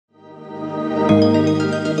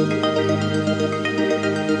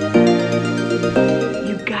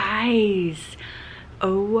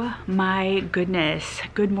my goodness.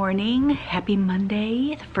 Good morning. Happy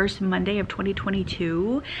Monday, the first Monday of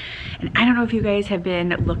 2022. And I don't know if you guys have been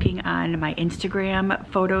looking on my Instagram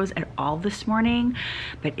photos at all this morning,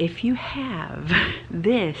 but if you have,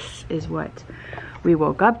 this is what we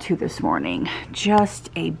woke up to this morning.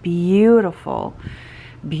 Just a beautiful,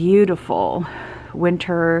 beautiful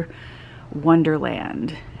winter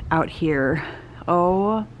wonderland out here.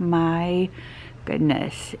 Oh my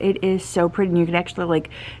goodness, it is so pretty. And you can actually like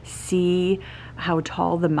see how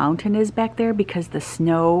tall the mountain is back there because the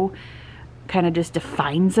snow kind of just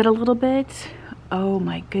defines it a little bit. Oh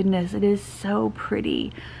my goodness, it is so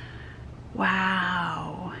pretty.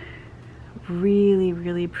 Wow, really,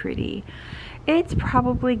 really pretty. It's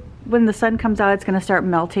probably, when the sun comes out, it's going to start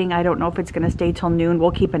melting. I don't know if it's going to stay till noon.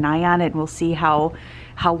 We'll keep an eye on it and we'll see how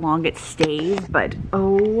long it stays. But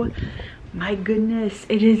oh my goodness,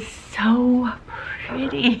 it is so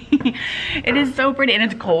pretty. It is so pretty, and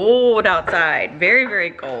it's cold outside. Very,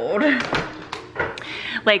 very cold.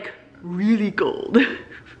 Like really cold.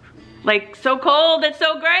 Like so cold, it's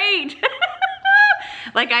so great.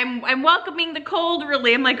 Like I'm welcoming the cold,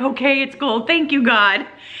 really. I'm like, okay, it's cold, thank you, God.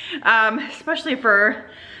 Especially for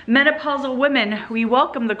menopausal women, we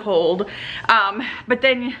welcome the cold. But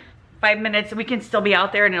then 5 minutes, we can still be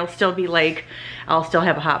out there and it'll still be like, I'll still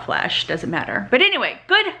have a hot flash, doesn't matter. But anyway,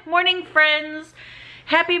 good morning, friends.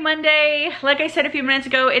 Happy Monday. Like I said a few minutes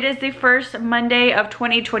ago, it is the first Monday of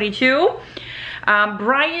 2022.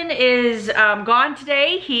 Brian is gone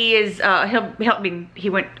today. He is, he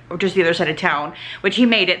went just the other side of town, which he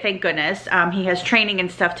made it, thank goodness. He has training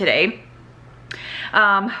and stuff today.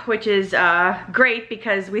 Which is great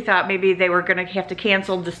because we thought maybe they were gonna have to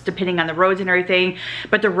cancel just depending on the roads and everything,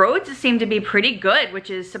 but the roads seem to be pretty good, which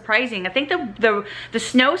is surprising. I think the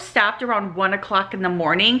snow stopped around 1 o'clock in the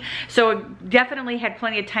morning, so it definitely had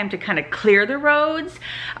plenty of time to kind of clear the roads.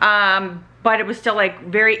 But it was still like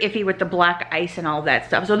very iffy with the black ice and all of that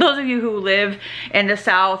stuff. So those of you who live in the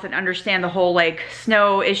South and understand the whole like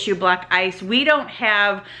snow issue, black ice, we don't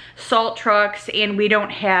have salt trucks and we don't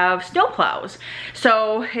have snow plows.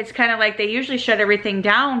 So it's kind of like they usually shut everything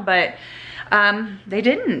down, but they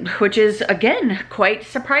didn't, which is again quite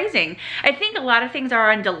surprising. I think a lot of things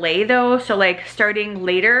are on delay though, so like starting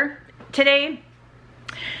later today.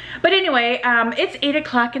 But anyway, it's 8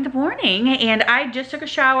 o'clock in the morning and I just took a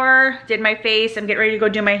shower, did my face. I'm getting ready to go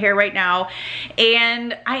do my hair right now.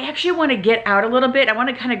 And I actually want to get out a little bit. I want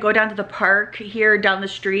to kind of go down to the park here down the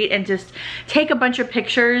street and just take a bunch of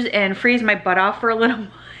pictures and freeze my butt off for a little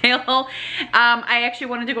while. I actually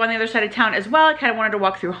wanted to go on the other side of town as well. I kind of wanted to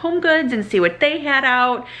walk through HomeGoods and see what they had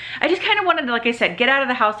out. I just kind of wanted to, like I said, get out of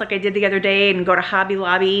the house like I did the other day and go to Hobby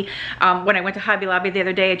Lobby. When I went to Hobby Lobby the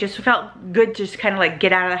other day, it just felt good to just kind of like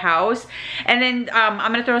get out of the house. And then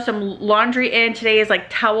I'm gonna throw some laundry in. Today is like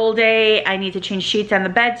towel day. I need to change sheets on the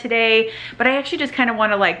bed today, but I actually just kind of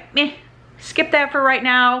want to like skip that for right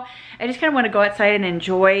now. I just kind of want to go outside and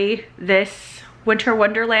enjoy this winter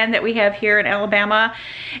wonderland that we have here in Alabama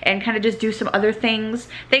and kind of just do some other things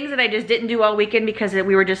that I just didn't do all weekend because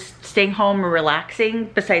we were just staying home and relaxing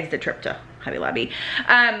besides the trip to Hobby Lobby.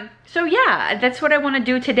 So yeah, that's what I want to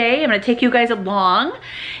do today. I'm gonna take you guys along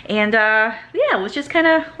and yeah, let's just kind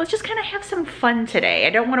of have some fun today. I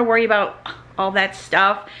don't want to worry about all that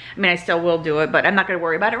stuff. I mean, I still will do it, but I'm not gonna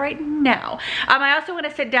worry about it right now. I also want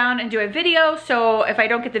to sit down and do a video, so if I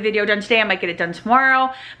don't get the video done today, I might get it done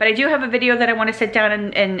tomorrow. But I do have a video that I want to sit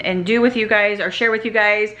down and do with you guys or share with you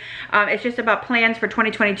guys. It's just about plans for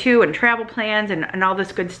 2022 and travel plans and all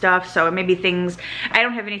this good stuff. So maybe things, I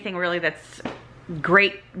don't have anything really that's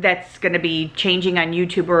great that's gonna be changing on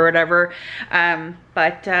YouTube or whatever.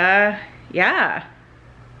 But yeah,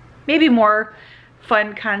 maybe more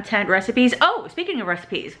fun content, recipes. Oh, speaking of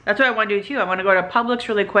recipes, that's what I want to do too. I want to go to Publix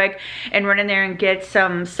really quick and run in there and get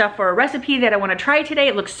some stuff for a recipe that I want to try today.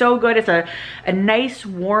 It looks so good. It's a nice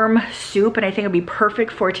warm soup and I think it'll be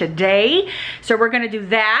perfect for today. So we're gonna do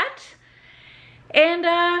that. And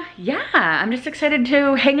yeah, I'm just excited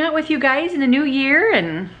to hang out with you guys in the new year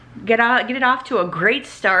and get it off to a great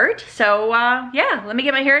start. So yeah, let me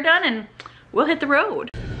get my hair done and we'll hit the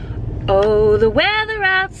road. Oh, the weather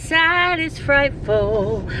outside is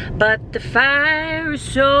frightful, but the fire is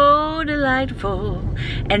so delightful.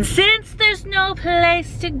 And since there's no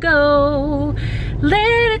place to go,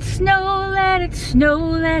 let it snow, let it snow,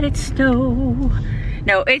 let it snow.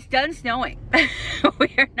 No, it's done snowing.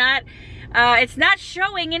 We are not, it's not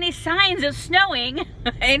showing any signs of snowing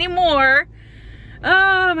anymore.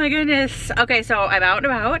 Oh my goodness. Okay, so I'm out and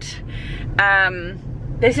about.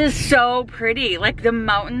 This is so pretty. Like the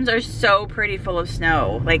mountains are so pretty full of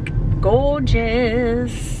snow. Like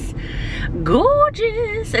gorgeous.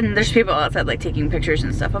 Gorgeous. And there's people outside like taking pictures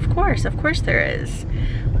and stuff. Of course there is.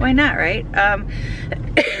 Why not, right?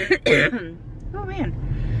 Oh man.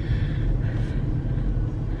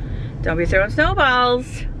 Don't be throwing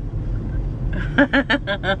snowballs.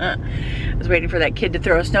 I was waiting for that kid to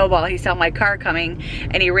throw a snowball. He saw my car coming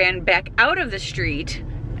and he ran back out of the street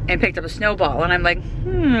and picked up a snowball. And I'm like,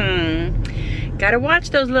 gotta watch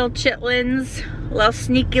those little chitlins, little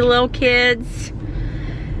sneaky little kids.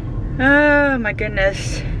 Oh my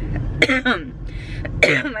goodness. I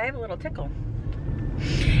have a little tickle.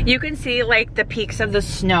 You can see like the peaks of the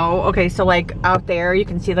snow. Okay, so like out there you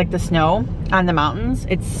can see like the snow on the mountains.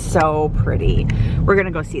 It's so pretty. We're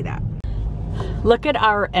gonna go see that. Look at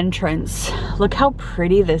our entrance. Look how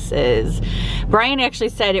pretty this is. Brian actually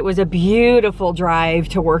said it was a beautiful drive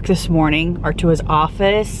to work this morning, or to his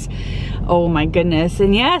office. Oh my goodness.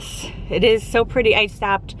 And yes, it is so pretty. I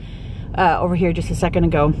stopped over here just a second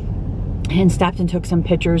ago and stopped and took some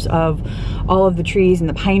pictures of all of the trees and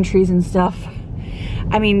the pine trees and stuff.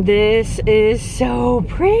 I mean, this is so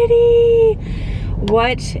pretty.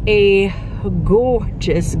 What a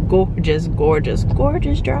gorgeous, gorgeous, gorgeous,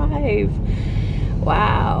 gorgeous drive.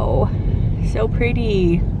 Wow, so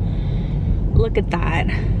pretty. Look at that.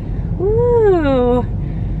 Ooh,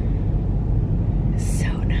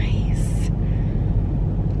 so nice.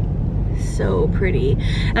 So pretty.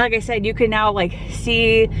 And like I said, you can now like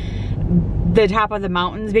see the top of the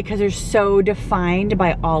mountains because they're so defined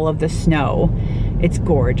by all of the snow. It's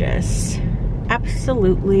gorgeous.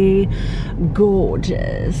 Absolutely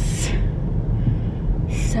gorgeous.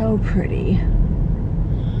 So pretty.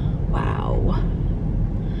 Wow.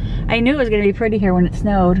 I knew it was gonna be pretty here when it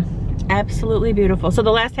snowed. Absolutely beautiful. So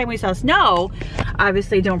the last time we saw snow,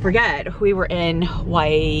 obviously don't forget, we were in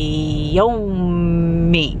Wyoming.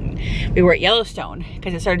 We were at Yellowstone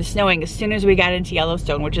because it started snowing as soon as we got into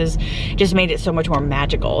Yellowstone, which is just made it so much more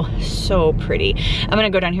magical. So pretty. I'm gonna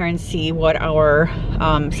go down here and see what our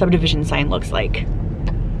subdivision sign looks like.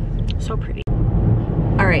 So pretty.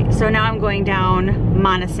 All right, so now I'm going down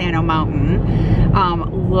Montesano Mountain.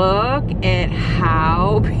 Look at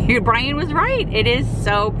how, Brian was right. It is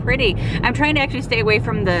so pretty. I'm trying to actually stay away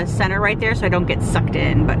from the center right there so I don't get sucked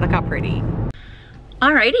in, but look how pretty.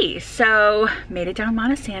 Alrighty, so made it down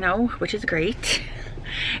Montesano, which is great.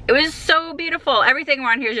 It was so beautiful. Everything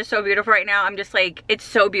around here is just so beautiful right now. I'm just like, it's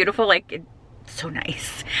so beautiful, like, it's so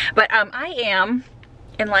nice. But I am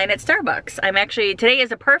in line at Starbucks. I'm actually, today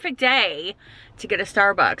is a perfect day to get a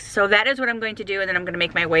Starbucks. So that is what I'm going to do, and then I'm gonna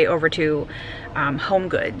make my way over to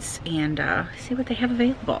HomeGoods and see what they have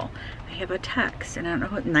available. I have a text, and I don't know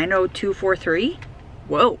what, 90243?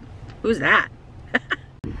 Whoa, who's that?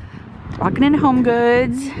 Walking into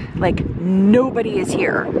HomeGoods, like nobody is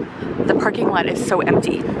here. The parking lot is so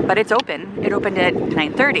empty, but it's open. It opened at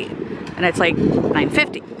 9:30, and it's like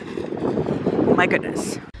 9:50. Oh my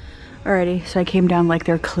goodness. Alrighty, so I came down like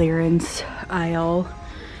their clearance aisle,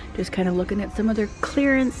 just kind of looking at some of their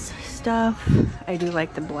clearance stuff. I do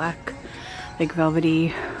like the black, like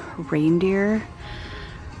velvety reindeer,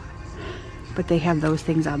 but they have those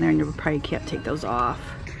things on there and you probably can't take those off.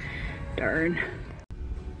 Darn.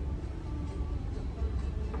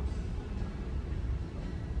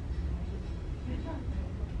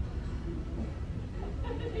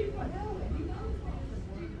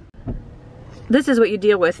 This is what you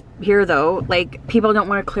deal with here though. Like, people don't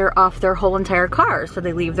want to clear off their whole entire car, so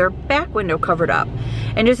they leave their back window covered up.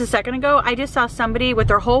 And just a second ago, I just saw somebody with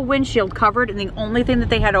their whole windshield covered, and the only thing that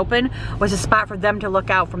they had open was a spot for them to look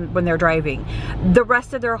out from when they're driving. The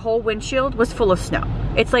rest of their whole windshield was full of snow.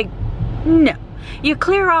 It's like, no. You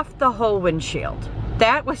clear off the whole windshield.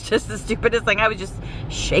 That was just the stupidest thing. I was just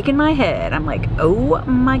shaking my head. I'm like, oh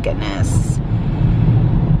my goodness.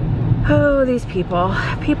 Oh, these people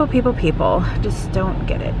just don't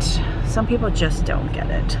get it. Some people just don't get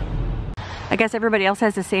it. I guess everybody else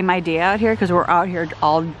has the same idea out here because we're out here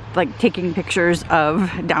all like taking pictures of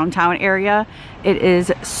downtown area. It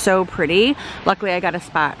is so pretty. Luckily I got a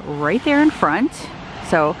spot right there in front.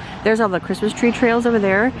 So there's all the Christmas tree trails over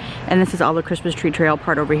there, and this is all the Christmas tree trail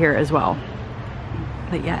part over here as well.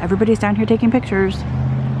 But yeah, everybody's down here taking pictures.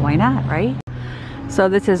 Why not, right? So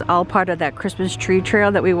this is all part of that Christmas tree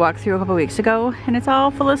trail that we walked through a couple weeks ago, and it's all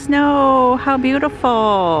full of snow. How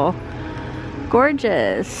beautiful.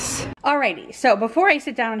 Gorgeous. Alrighty, so before I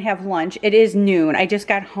sit down and have lunch, it is noon. I just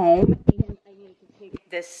got home and I needed to take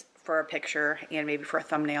this for a picture and maybe for a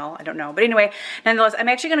thumbnail, I don't know. But anyway, nonetheless, I'm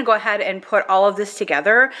actually gonna go ahead and put all of this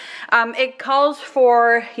together. It calls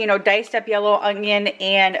for, you know, diced up yellow onion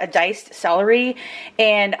and a diced celery.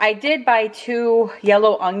 And I did buy 2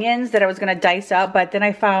 yellow onions that I was gonna dice up, but then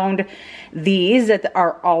I found these that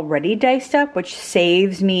are already diced up, which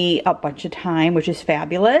saves me a bunch of time, which is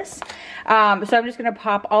fabulous. So I'm just gonna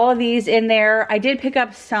pop all of these in there. I did pick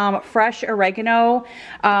up some fresh oregano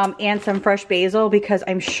and some fresh basil because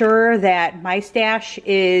I'm sure that my stash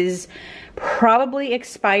is probably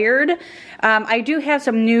expired. I do have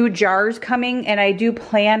some new jars coming, and I do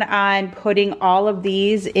plan on putting all of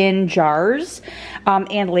these in jars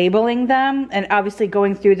and labeling them, and obviously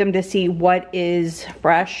going through them to see what is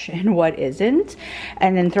fresh and what isn't,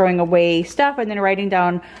 and then throwing away stuff and then writing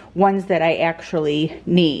down ones that I actually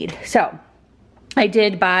need. So I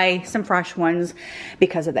did buy some fresh ones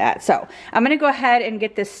because of that. So I'm gonna go ahead and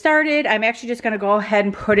get this started. I'm actually just gonna go ahead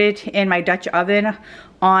and put it in my Dutch oven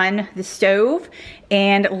on the stove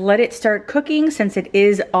and let it start cooking since it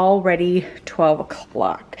is already 12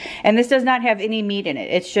 o'clock. And this does not have any meat in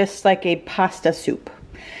it. It's just like a pasta soup.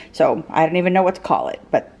 So I don't even know what to call it,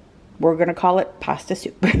 but we're gonna call it pasta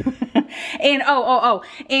soup. And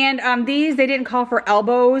and these, they didn't call for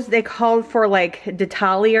elbows, they called for like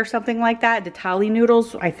ditali or something like that, ditali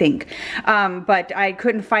noodles, I think. But I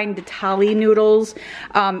couldn't find ditali noodles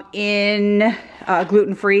in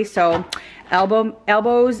gluten-free, so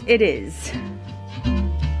elbows it is.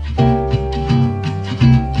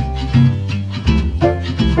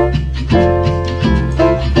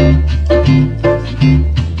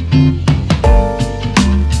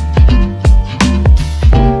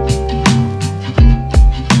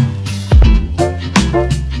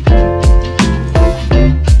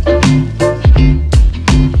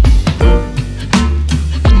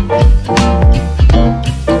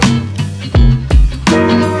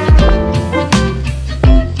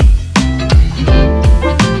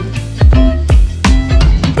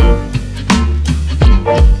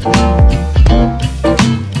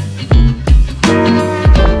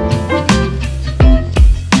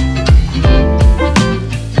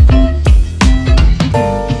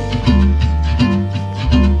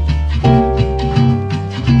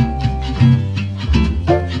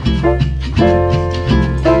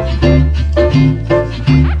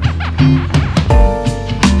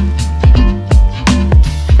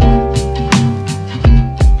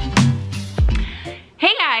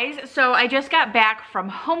 I just got back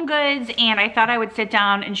from HomeGoods and I thought I would sit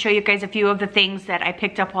down and show you guys a few of the things that I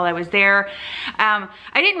picked up while I was there.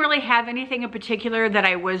 I didn't really have anything in particular that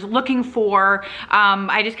I was looking for.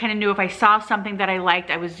 I just kind of knew if I saw something that I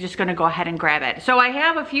liked, I was just gonna go ahead and grab it. So I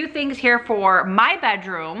have a few things here for my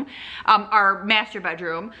bedroom, our master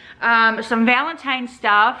bedroom, some Valentine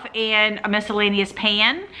stuff and a miscellaneous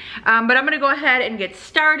pan. But I'm gonna go ahead and get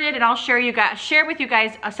started and I'll share with you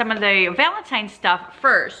guys some of the Valentine stuff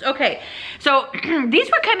first. Okay, so these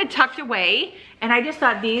were kind of tucked away and I just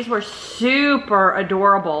thought these were super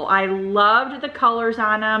adorable. I loved the colors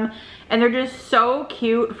on them and they're just so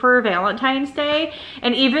cute for Valentine's Day.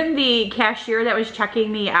 And even the cashier that was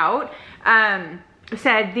checking me out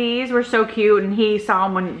said these were so cute, and he saw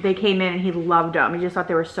them when they came in and he loved them. He just thought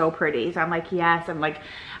they were so pretty. So I'm like, yes. I'm like,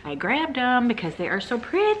 I grabbed them because they are so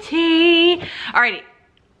pretty. Alrighty.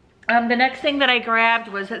 The next thing that I grabbed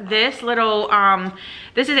was this little,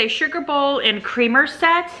 this is a sugar bowl and creamer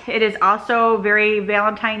set. It is also very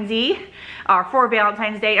Valentine's-y, for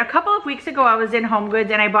Valentine's Day. A couple of weeks ago, I was in HomeGoods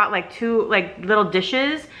and I bought like 2 little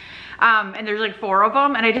dishes. And there's like 4 of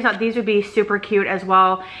them, and I just thought these would be super cute as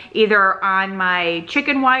well, either on my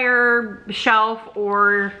chicken wire shelf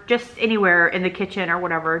or just anywhere in the kitchen or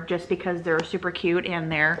whatever, just because they're super cute and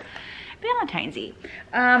they're Valentine's-y.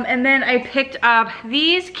 And then I picked up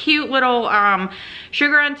these cute little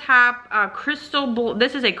sugar on top crystal,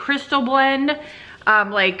 this is a crystal blend,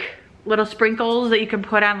 like little sprinkles that you can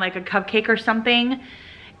put on like a cupcake or something.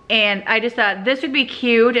 And I just thought this would be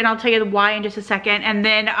cute, and I'll tell you why in just a second. And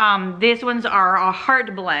then these ones are a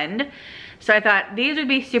heart blend. So I thought these would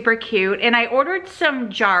be super cute. And I ordered some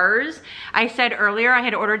jars. I said earlier I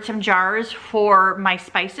had ordered some jars for my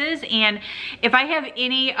spices. And if I have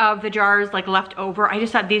any of the jars like left over, I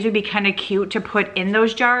just thought these would be kind of cute to put in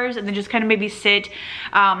those jars and then just kind of maybe sit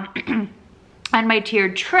on my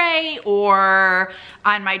tiered tray or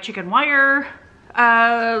on my chicken wire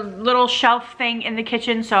little shelf thing in the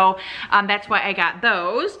kitchen. So that's why I got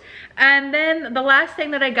those. And then the last thing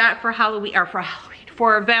that I got for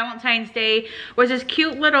for Valentine's Day was this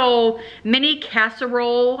cute little mini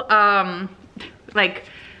casserole, like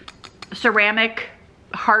ceramic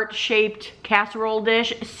heart-shaped casserole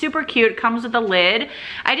dish. Super cute. Comes with a lid.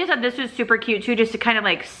 I just thought this was super cute too, just to kind of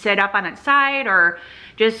like sit up on its side, or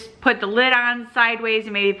just put the lid on sideways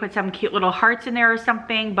and maybe put some cute little hearts in there or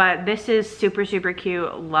something. But this is super, super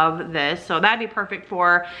cute. Love this. So that'd be perfect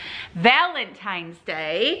for Valentine's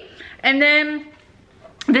Day. And then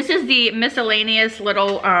this is the miscellaneous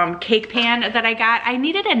little cake pan that I got. I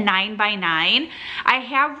needed a 9x9. I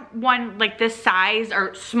have one like this size,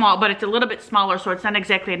 or small, but it's a little bit smaller, so it's not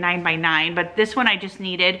exactly a 9x9. But this one I just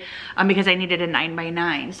needed because I needed a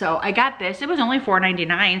 9x9. So I got this. It was only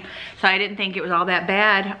 $4.99, so I didn't think it was all that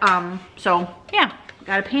bad. So yeah.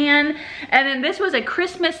 Got a pan. And then this was a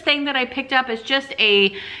Christmas thing that I picked up. It's just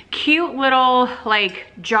a cute little like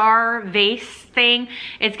jar vase thing.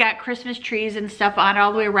 It's got Christmas trees and stuff on it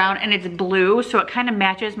all the way around, and it's blue, so it kind of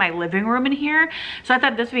matches my living room in here. So I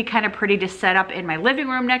thought this would be kind of pretty to set up in my living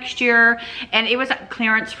room next year, and it was at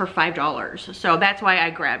clearance for $5, so that's why I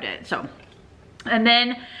grabbed it. So, and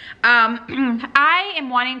then I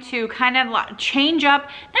am wanting to kind of change up,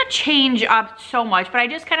 not change up so much, but I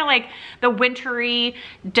just kind of like the wintry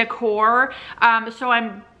decor. So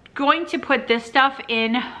I'm going to put this stuff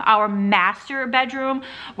in our master bedroom,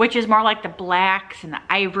 which is more like the blacks and the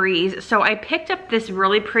ivories. So I picked up this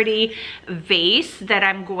really pretty vase that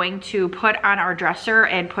I'm going to put on our dresser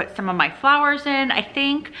and put some of my flowers in, I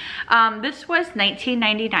think. This was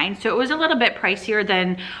 $19.99, so it was a little bit pricier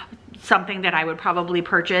than something that I would probably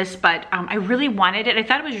purchase, but I really wanted it. I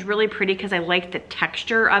thought it was really pretty because I liked the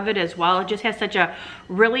texture of it as well. It just has such a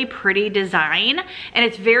really pretty design, and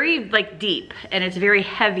it's very like deep, and it's very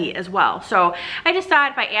heavy as well. So I just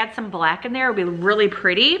thought if I add some black in there, it would be really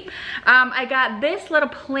pretty. I got this little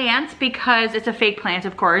plant because it's a fake plant,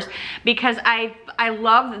 of course, because I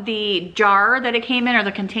love the jar that it came in, or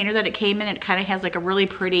the container that it came in. It kind of has like a really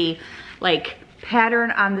pretty like pattern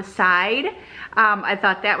on the side. I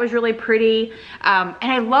thought that was really pretty, and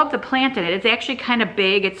I love the plant in it. It's actually kind of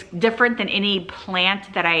big. It's different than any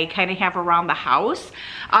plant that I kind of have around the house.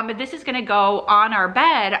 But this is gonna go on our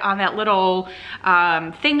bed, on that little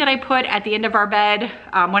thing that I put at the end of our bed.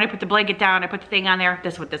 When I put the blanket down, I put the thing on there.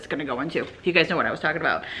 This is what this is gonna go into, if you guys know what I was talking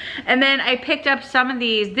about. And then I picked up some of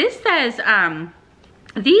these. This says,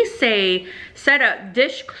 these say set up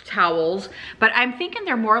dish towels, but I'm thinking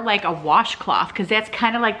they're more like a washcloth, because that's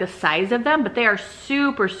kind of like the size of them, but they are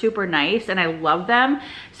super, super nice, and I love them.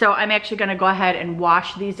 So I'm actually gonna go ahead and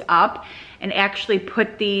wash these up and actually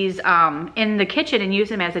put these in the kitchen and use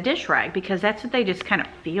them as a dish rag, because that's what they just kind of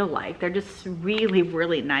feel like. They're just really,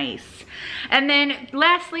 really nice. And then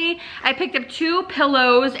lastly, I picked up 2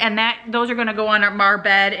 pillows, and those are gonna go on our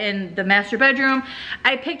bed in the master bedroom.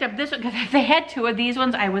 I picked up this one because if they had 2 of these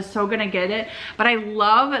ones, I was so gonna get it. But I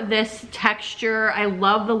love this texture. I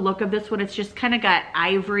love the look of this one. It's just kind of got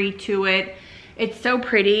ivory to it. It's so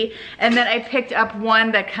pretty. And then I picked up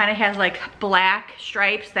one that kind of has like black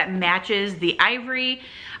stripes that matches the ivory.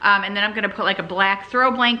 And then I'm gonna put like a black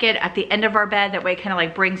throw blanket at the end of our bed. That way it kind of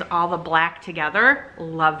like brings all the black together.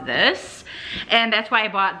 Love this. And that's why I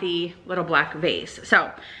bought the little black vase.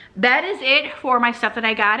 So that is it for my stuff that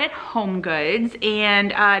I got at HomeGoods. And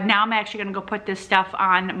now I'm actually gonna go put this stuff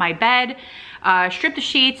on my bed, strip the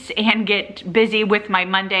sheets, and get busy with my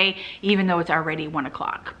Monday, even though it's already 1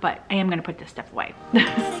 o'clock. But I am gonna put this stuff away.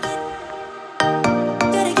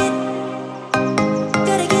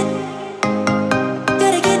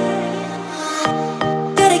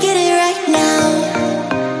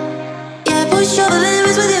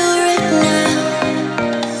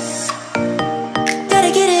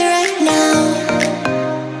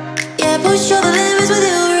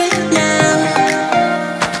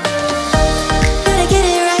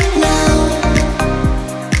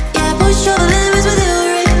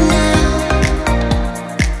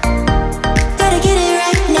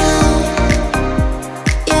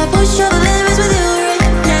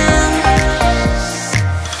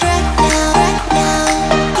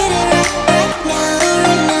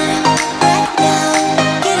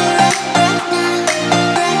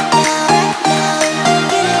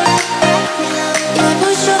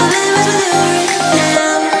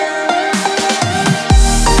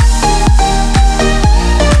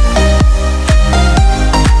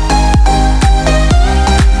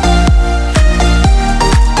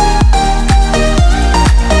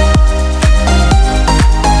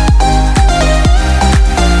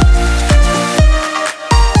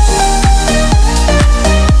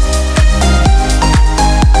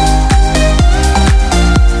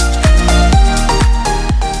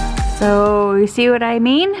 You see what I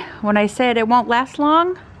mean when I said it won't last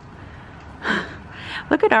long?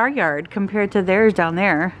 Look at our yard compared to theirs down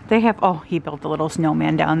there. They have, oh, he built a little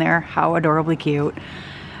snowman down there. How adorably cute.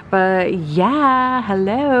 But yeah,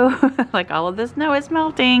 hello. Like all of the snow is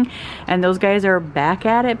melting and those guys are back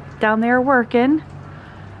at it down there working.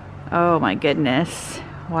 Oh my goodness.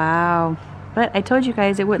 Wow. But I told you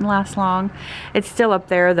guys it wouldn't last long. It's still up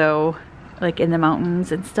there though, like in the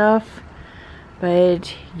mountains and stuff.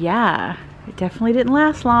 But yeah, it definitely didn't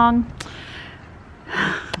last long.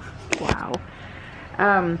 Wow.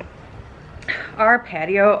 Our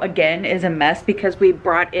patio again is a mess because we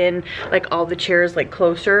brought in like all the chairs like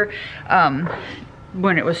closer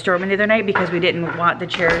when it was storming the other night because we didn't want the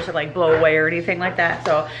chairs to like blow away or anything like that.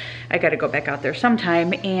 So I got to go back out there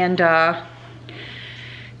sometime and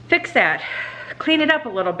fix that, clean it up a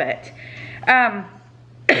little bit.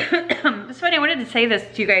 It's funny, I wanted to say this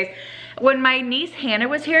to you guys. When my niece Hannah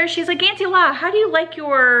was here, she's like, Auntie La, how do you like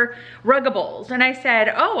your ruggables? And I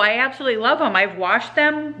said, oh, I absolutely love them. I've washed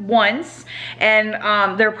them once and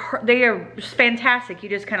they are fantastic. You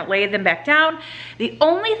just kind of lay them back down. The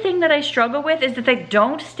only thing that I struggle with is that they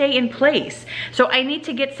don't stay in place. So I need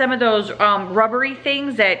to get some of those rubbery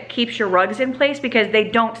things that keeps your rugs in place because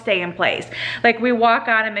they don't stay in place. Like we walk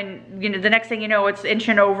on them and you know, the next thing you know, it's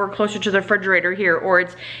inching over closer to the refrigerator here, or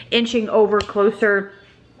it's inching over closer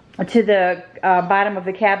to the bottom of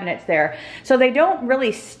the cabinets there. So they don't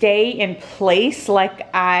really stay in place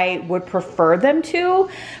like I would prefer them to,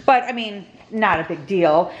 but I mean, not a big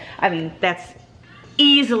deal. I mean, that's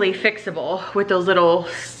easily fixable with those little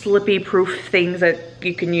slippy proof things that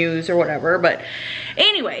you can use or whatever. But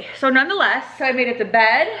anyway, so nonetheless, I made up the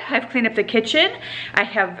bed, I've cleaned up the kitchen, I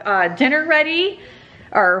have dinner ready,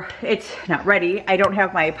 or it's not ready. I don't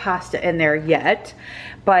have my pasta in there yet.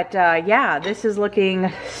 But yeah, this is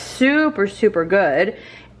looking super, super good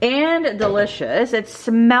and delicious. It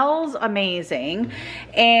smells amazing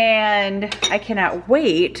and I cannot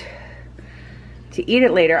wait to eat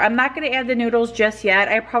it later. I'm not gonna add the noodles just yet.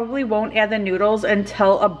 I probably won't add the noodles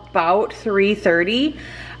until about 3:30.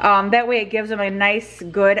 That way it gives them a nice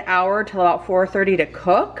good hour till about 4:30 to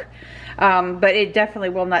cook. But it definitely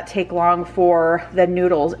will not take long for the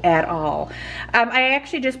noodles at all. I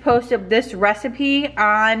actually just posted this recipe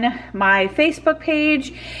on my Facebook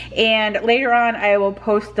page, and later on I will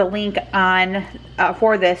post the link on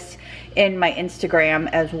for this in my Instagram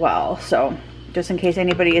as well. So just in case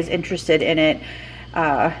anybody is interested in it,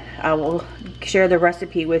 I will share the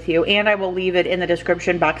recipe with you, and I will leave it in the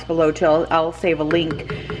description box below too. I'll save a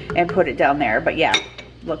link and put it down there. But yeah.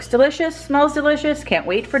 Looks delicious, smells delicious, can't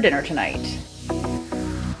wait for dinner tonight.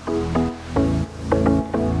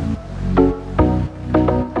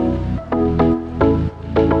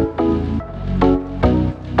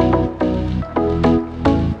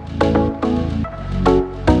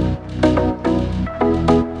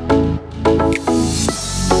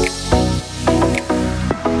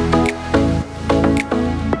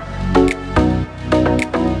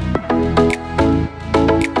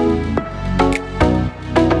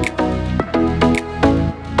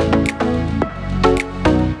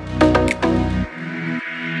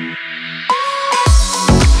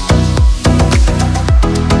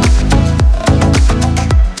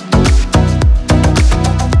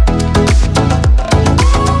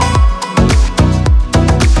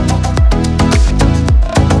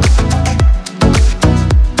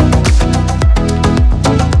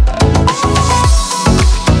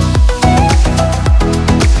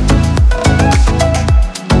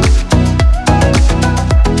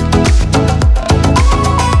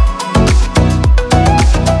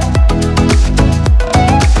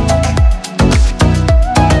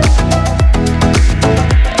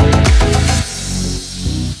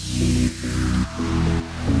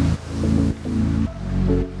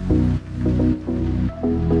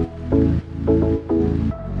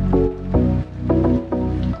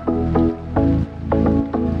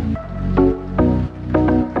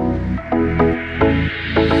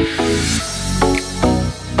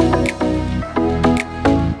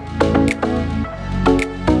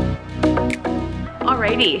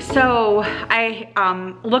 So I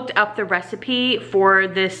looked up the recipe for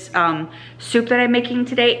this soup that I'm making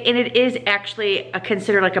today, and it is actually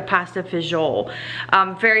considered like a pasta fagioli.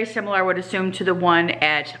 Very similar, I would assume, to the one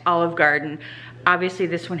at Olive Garden. Obviously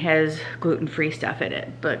this one has gluten-free stuff in it,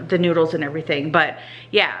 but the noodles and everything. But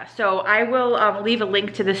yeah, so I will leave a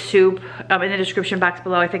link to the soup in the description box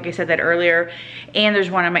below. I think I said that earlier. And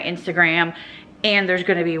there's one on my Instagram, and there's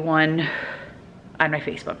gonna be one on my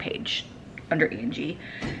Facebook page. under Angie.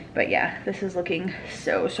 But yeah, this is looking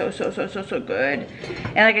so good.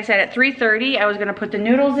 And like I said, at 3:30, I was gonna put the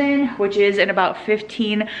noodles in, which is in about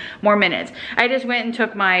 15 more minutes. I just went and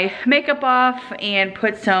took my makeup off and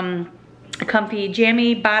put some comfy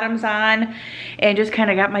jammy bottoms on and just kind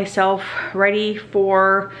of got myself ready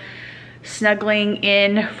for snuggling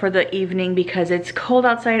in for the evening because it's cold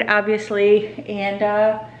outside, obviously. And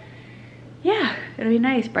yeah, it'll be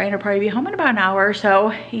nice. Brian will probably be home in about an hour or so,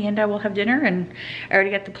 and we'll have dinner, and I already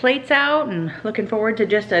got the plates out and looking forward to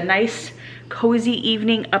just a nice cozy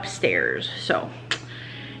evening upstairs. So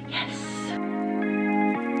yes.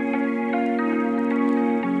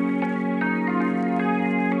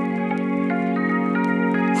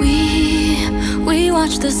 We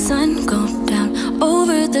watch the sun go down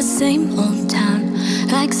over the same old town,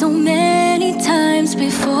 like so many times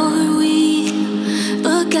before. We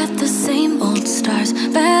look at the same old stars,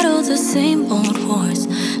 battle the same old